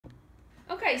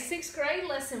Okay, 6th grade,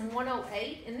 lesson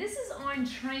 108, and this is on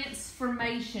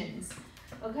transformations,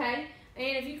 okay?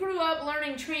 And if you grew up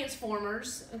learning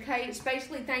transformers, okay, it's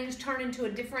basically things turn into a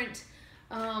different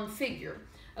figure.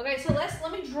 Okay, so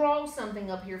let me draw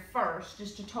something up here first,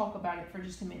 just to talk about it for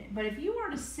just a minute. But if you were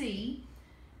to see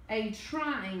a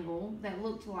triangle that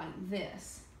looked like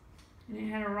this, and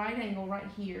it had a right angle right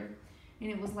here, and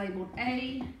it was labeled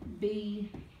A,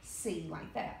 B, C,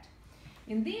 like that.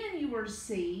 And then you were to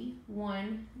see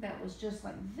one that was just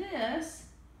like this,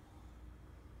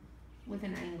 with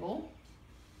an angle,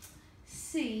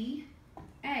 C,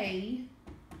 A,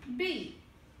 B.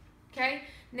 Okay,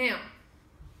 now,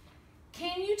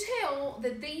 can you tell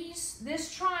that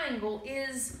this triangle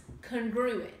is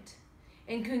congruent?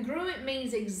 And congruent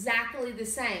means exactly the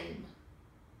same.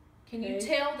 Can you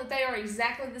tell that they are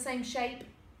exactly the same shape?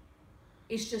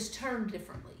 It's just turned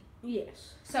differently.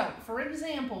 Yes. So, for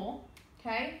example,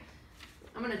 okay,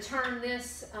 I'm going to turn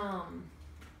this,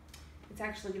 it's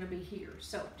actually going to be here.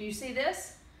 So, do you see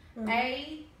this?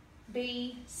 A,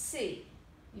 B, C.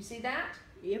 You see that?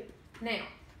 Yep. Now,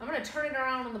 I'm going to turn it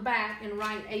around on the back and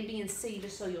write A, B, and C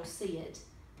just so you'll see it.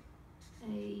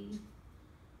 A,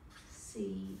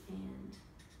 C,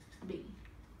 and B.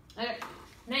 Okay,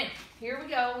 now, here we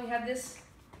go. We have this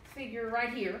figure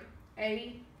right here.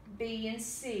 A, B, and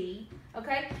C.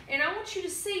 Okay, and I want you to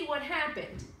see what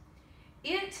happened.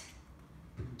 It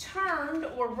turned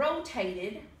or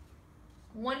rotated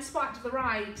one spot to the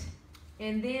right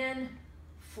and then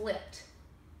flipped.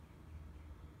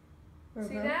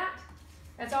 See that?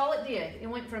 That's all it did. It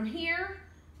went from here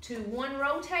to one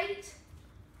rotate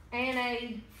and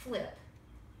a flip.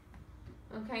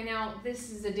 Okay, now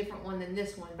this is a different one than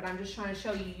this one, but I'm just trying to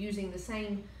show you using the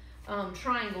same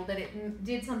triangle that it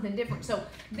did something different. So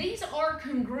these are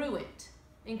congruent,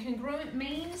 and congruent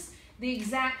means the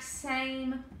exact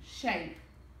same shape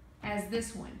as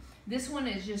this one. This one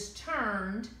is just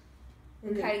turned,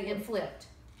 okay, and flipped,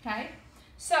 okay?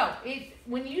 So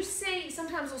when you see,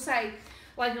 sometimes they'll say,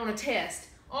 like on a test,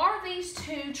 are these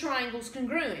two triangles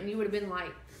congruent? And you would have been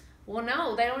like, well,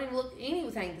 no, they don't even look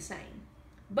anything the same.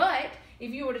 But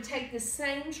if you were to take the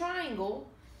same triangle,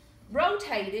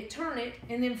 rotate it, turn it,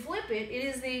 and then flip it, it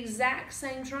is the exact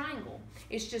same triangle.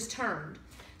 It's just turned.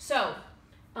 So,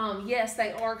 yes,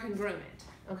 they are congruent.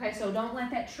 Okay, so don't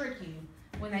let that trick you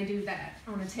when they do that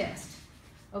on a test.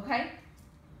 Okay?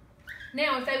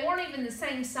 Now, if they weren't even the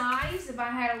same size, if I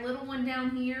had a little one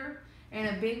down here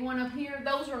and a big one up here,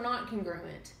 those are not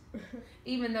congruent.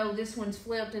 Even though this one's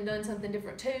flipped and done something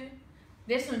different too.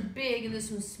 This one's big and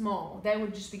this one's small. They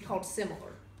would just be called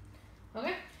similar.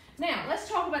 Okay? Now, let's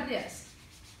talk about this.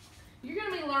 You're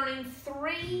going to be learning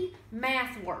 3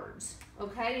 math words.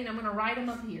 Okay? And I'm going to write them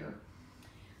up here.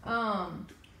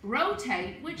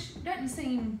 Rotate, which doesn't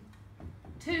seem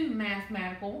too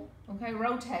mathematical. Okay?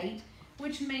 Rotate,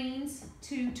 which means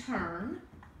to turn.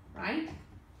 Right?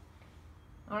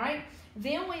 Alright?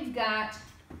 Then we've got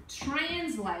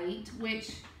translate,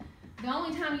 which the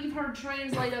only time you've heard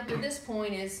translate up to this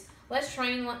point is let's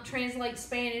translate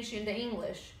Spanish into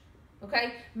English.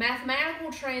 Okay?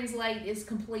 Mathematical translate is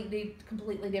completely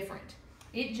different.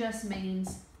 It just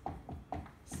means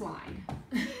slide.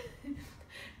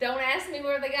 Don't ask me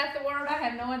where they got the word. I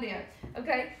have no idea.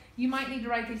 Okay? You might need to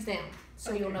write these down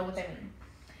so you'll know what they mean.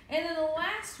 And then the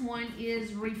last one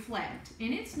is reflect.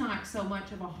 And it's not so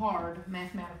much of a hard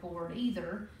mathematical word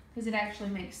either, because it actually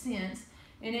makes sense.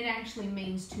 And it actually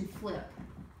means to flip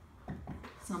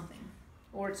something.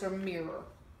 Or it's a mirror.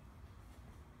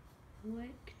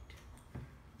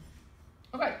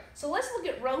 Okay, so let's look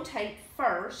at rotate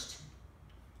first.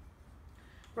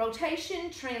 Rotation,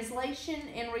 translation,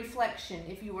 and reflection,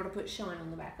 if you were to put shine on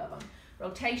the back of them.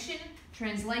 Rotation,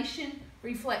 translation,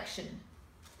 reflection.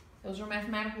 Those are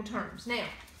mathematical terms. Now,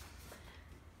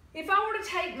 if I were to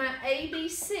take my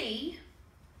ABC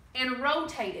and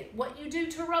rotate it, what you do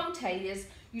to rotate is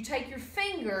you take your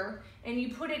finger and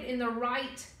you put it in the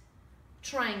right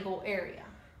triangle area.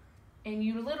 And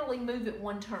you literally move it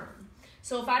one turn.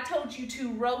 So if I told you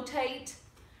to rotate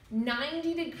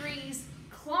 90 degrees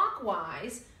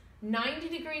clockwise, 90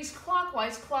 degrees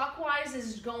clockwise, clockwise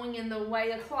is going in the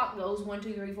way a clock goes, 1,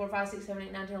 2, 3, 4, 5, 6, 7,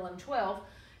 8, 9, 10, 11, 12.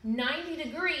 90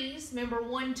 degrees, remember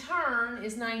one turn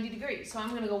is 90 degrees. So I'm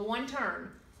going to go one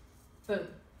turn, boom.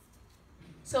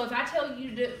 So if I tell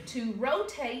you to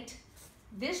rotate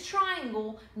this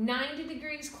triangle 90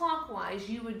 degrees clockwise,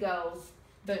 you would go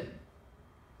boom.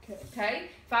 Okay?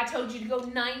 If I told you to go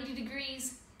 90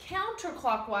 degrees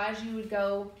counterclockwise, you would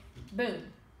go boom.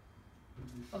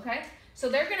 Okay? So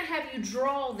they're going to have you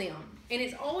draw them. And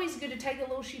it's always good to take a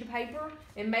little sheet of paper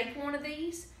and make one of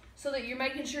these so that you're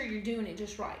making sure you're doing it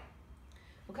just right.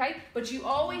 okay? But you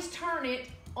always turn it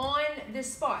on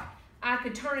this spot. I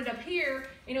could turn it up here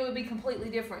and it would be completely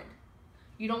different.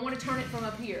 You don't want to turn it from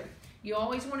up here. You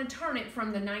always want to turn it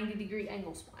from the 90-degree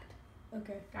angle spot.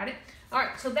 Okay. Got it? All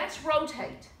right, so that's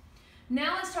rotate.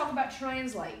 Now let's talk about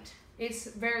translate. It's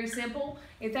very simple.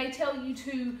 If they tell you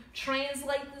to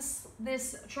translate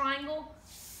this triangle,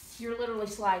 you're literally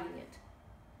sliding it.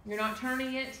 You're not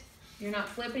turning it, you're not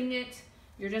flipping it,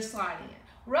 you're just sliding it.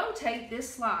 Rotate this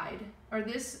slide, or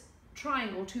this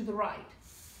triangle to the right.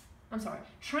 I'm sorry,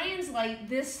 translate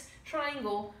this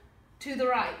triangle to the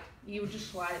right. You would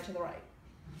just slide it to the right,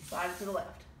 slide it to the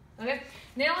left. Okay,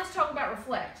 now let's talk about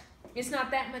reflect. It's not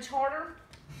that much harder.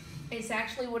 It's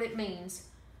actually what it means.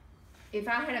 If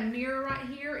I had a mirror right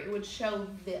here, it would show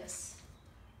this.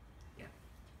 Yeah.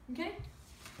 Okay,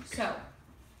 so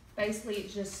basically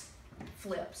it just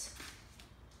flips.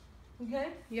 Okay?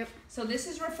 Yep. So this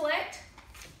is reflect.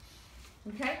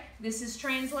 Okay? This is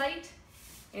translate.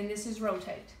 And this is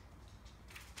rotate.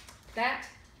 That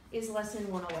is lesson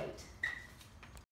 108.